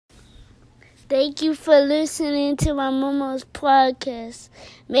Thank you for listening to my mama's podcast.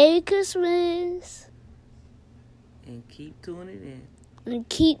 Merry Christmas. And keep tuning in. And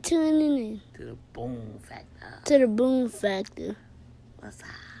keep tuning in. To the Boom Factor. To the Boom Factor. What's up?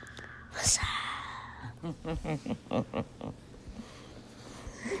 What's up?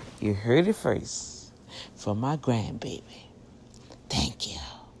 You heard it first from my grandbaby. Thank you.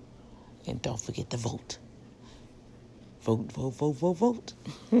 And don't forget to vote. Vote, vote, vote, vote, vote.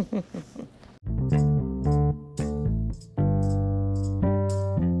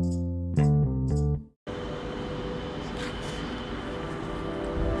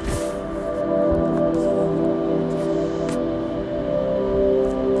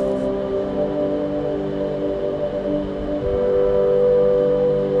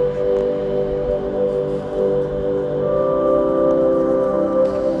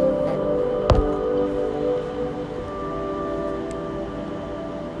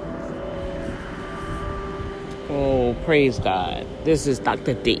 Oh, praise God. This is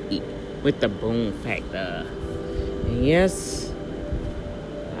Dr. D with the Boom Factor. And yes,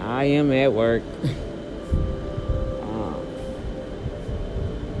 I am at work.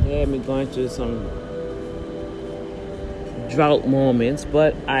 They had me going through some drought moments,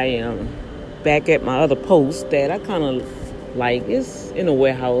 but I am back at my other post that I kind of like. It's in a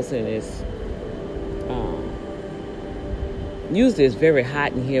warehouse and it's usually it's very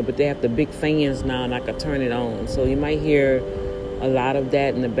hot in here, but they have the big fans now and I can turn it on. So you might hear a lot of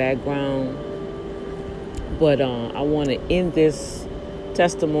that in the background. But I want to end this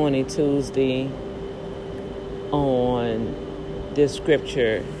Testimony Tuesday on this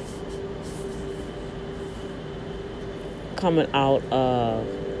scripture coming out of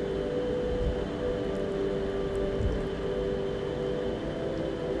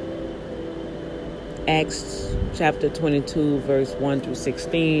Acts chapter 22, verse 1 through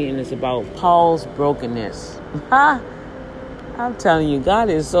 16, and it's about Paul's brokenness. I'm telling you, God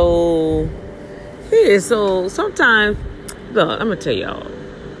is so, he is so, sometimes, look, I'm going to tell y'all,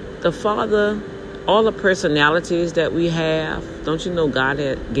 the Father, all the personalities that we have, don't you know God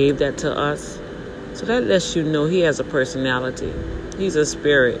gave that to us? So that lets you know he has a personality. He's a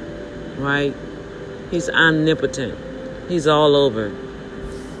spirit, right? He's omnipotent. He's all over.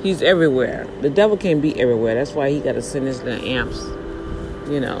 He's everywhere. The devil can't be everywhere. That's why he got to send his little amps.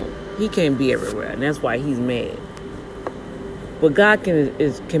 You know, he can't be everywhere, and that's why he's mad. But God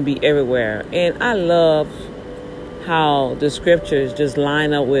can be everywhere. And I love how the scriptures just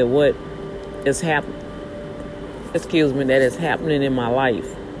line up with what is happening. That is happening in my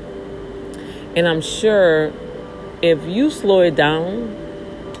life. And I'm sure if you slow it down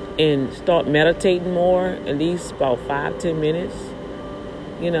and start meditating more, at least about 5-10 minutes,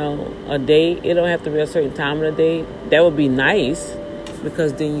 a day. It don't have to be a certain time of the day. That would be nice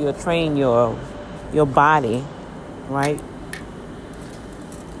because then you'll train your body, right?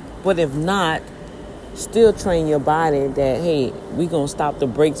 But if not, still train your body that, hey, we're going to stop the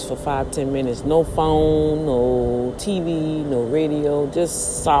brakes for 5-10 minutes. No phone, no TV, no radio,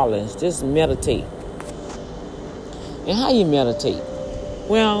 just silence. Just meditate. And how you meditate?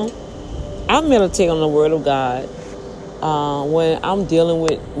 Well, I meditate on the Word of God. When I'm dealing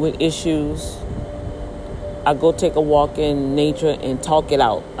with issues, I go take a walk in nature and talk it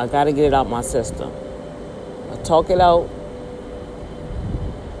out. I got to get it out my system. I talk it out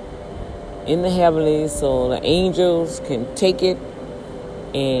in the heavenlies so the angels can take it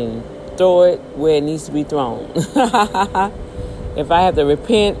and throw it where it needs to be thrown. If I have to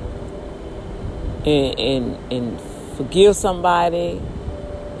repent and forgive somebody,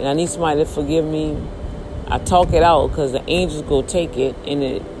 and I need somebody to forgive me, I talk it out because the angels go take it, and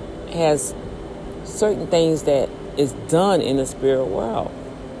it has certain things that is done in the spirit world.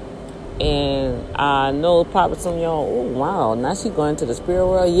 And I know probably some of y'all, oh wow, now she's going to the spirit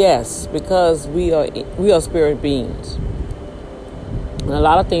world. Yes, because we are spirit beings, and a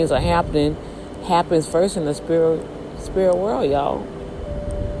lot of things happens first in the spirit world, y'all.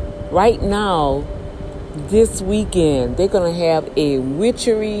 Right now, this weekend, they're gonna have a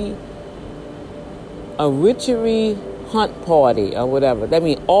witchery hunt party or whatever. That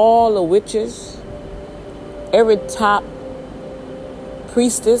means all the witches, every top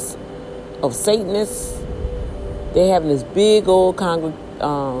priestess of Satanists, they're having this big old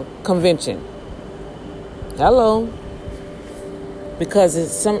convention. Hello. Because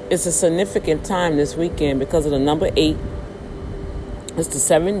it's a significant time this weekend because of the number 8. It's the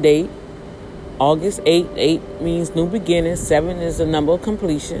 7th date. August 8th. 8 means new beginning. 7 is the number of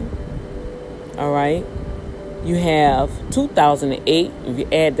completion. All right. You have 2008. If you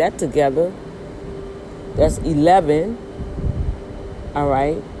add that together, that's 11. All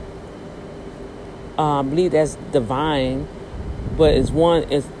right. I believe that's divine. But it's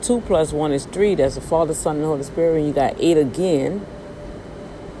 2 plus 1 is 3. That's the Father, Son, and Holy Spirit. And you got 8 again.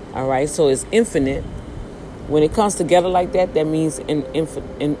 All right, so it's infinite. When it comes together like that, that means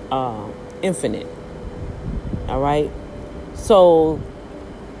infinite. All right, so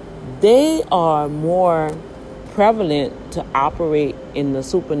they are more prevalent to operate in the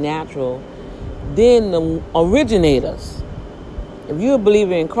supernatural than the originators. If you're a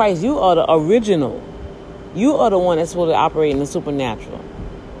believer in Christ, you are the original. You are the one that's supposed to operate in the supernatural,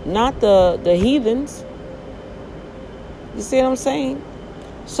 not the heathens. You see what I'm saying?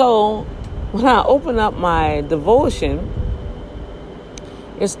 So when I open up my devotion,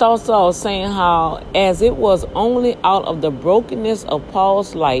 it starts off saying how, as it was only out of the brokenness of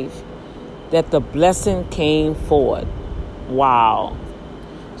Paul's life that the blessing came forth. Wow.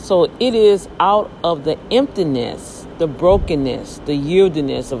 So it is out of the emptiness, the brokenness, the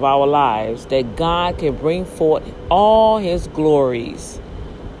yieldedness of our lives that God can bring forth all his glories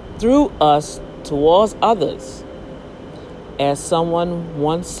through us towards others. As someone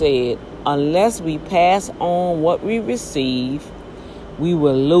once said, unless we pass on what we receive, we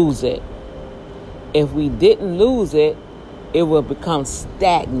will lose it. If we didn't lose it, it will become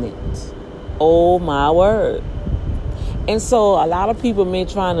stagnant. Oh my word. And so a lot of people may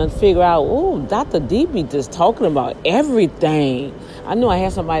trying to figure out, oh, Dr. D be just talking about everything. I knew I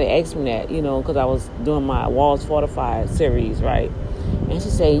had somebody ask me that, because I was doing my Walls Fortified series, right? And she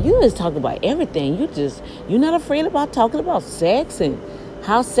said, you just talk about everything. You're not afraid about talking about sex and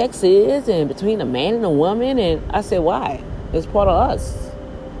how sex is and between a man and a woman. And I said, why? It's part of us.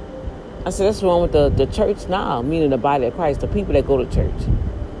 I said, that's wrong with the church now, meaning the body of Christ, the people that go to church.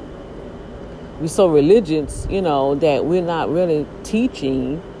 We're so religious, that we're not really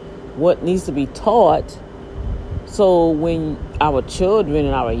teaching what needs to be taught. So when our children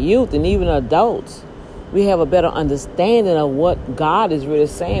and our youth and even adults, we have a better understanding of what God is really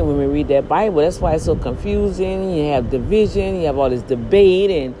saying when we read that Bible. That's why it's so confusing. You have division, you have all this debate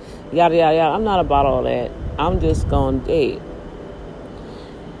and yada, yada, yada. I'm not about all that. I'm just going, hey,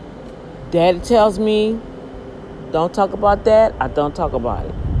 Daddy tells me, don't talk about that. I don't talk about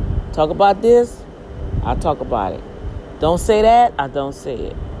it. Talk about this, I talk about it. Don't say that, I don't say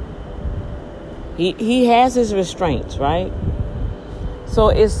it. He has his restraints, right? So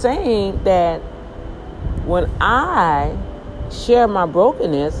it's saying that when I share my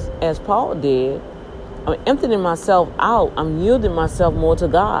brokenness, as Paul did, I'm emptying myself out. I'm yielding myself more to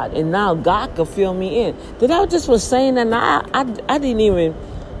God. And now God can fill me in. That I just was saying that now I didn't even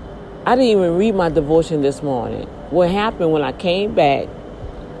read my devotion this morning. What happened when I came back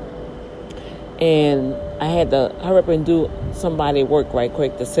and I had to hurry up and do somebody work right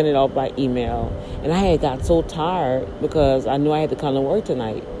quick to send it off by email. And I had got so tired because I knew I had to come to work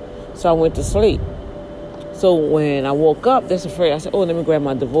tonight. So I went to sleep. So when I woke up, that's afraid. I said, oh, let me grab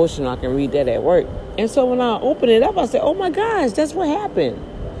my devotion. I can read that at work. And so when I opened it up, I said, oh my gosh, that's what happened.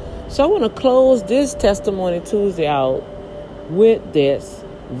 So I want to close this Testimony Tuesday out with this.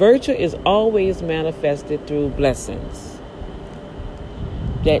 Virtue is always manifested through blessings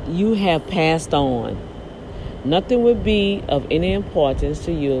that you have passed on. Nothing would be of any importance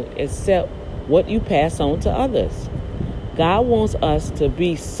to you except what you pass on to others. God wants us to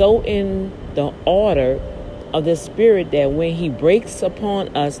be so in the order of the Spirit that when he breaks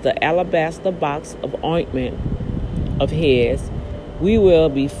upon us the alabaster box of ointment of his, we will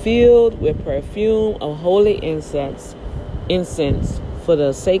be filled with perfume of holy incense for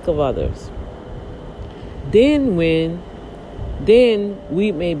the sake of others. Then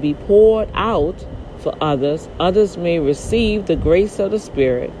we may be poured out for others. Others may receive the grace of the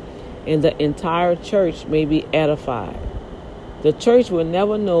Spirit, and the entire church may be edified. The church will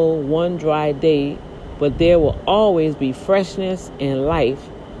never know one dry day, but there will always be freshness and life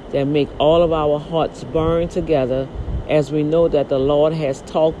that make all of our hearts burn together as we know that the Lord has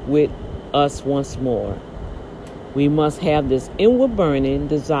talked with us once more. We must have this inward burning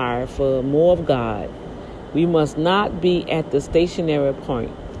desire for more of God. We must not be at the stationary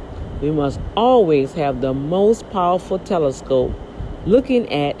point. We must always have the most powerful telescope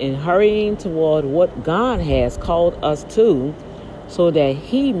looking at and hurrying toward what God has called us to, so that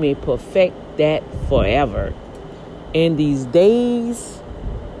he may perfect that forever. In these days,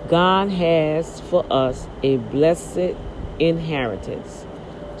 God has for us a blessed inheritance,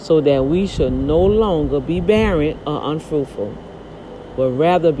 so that we should no longer be barren or unfruitful, but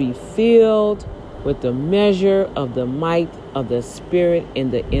rather be filled with the measure of the might of the Spirit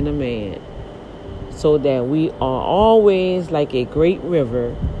in the inner man, so that we are always like a great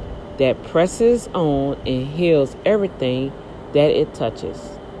river that presses on and heals everything that it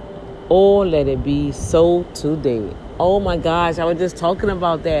touches. Oh, let it be so today. Oh my gosh, I was just talking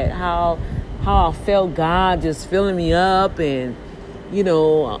about that. How I felt God just filling me up, and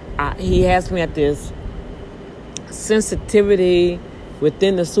He has me at this sensitivity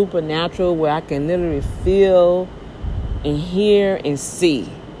within the supernatural where I can literally feel and hear and see.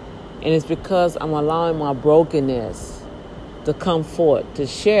 And it's because I'm allowing my brokenness to come forth, to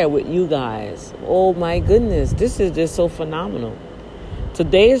share with you guys. Oh my goodness, this is just so phenomenal.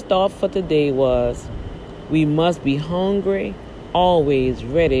 Today's thought for today was, we must be hungry, always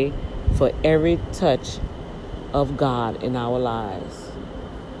ready for every touch of God in our lives.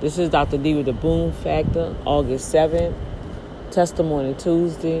 This is Dr. D with the Boom Factor, August 7th, Testimony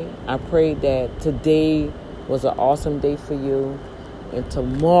Tuesday. I pray that today was an awesome day for you, and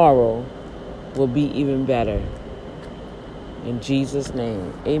tomorrow will be even better. In Jesus'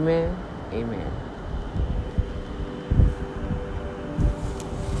 name, amen, amen.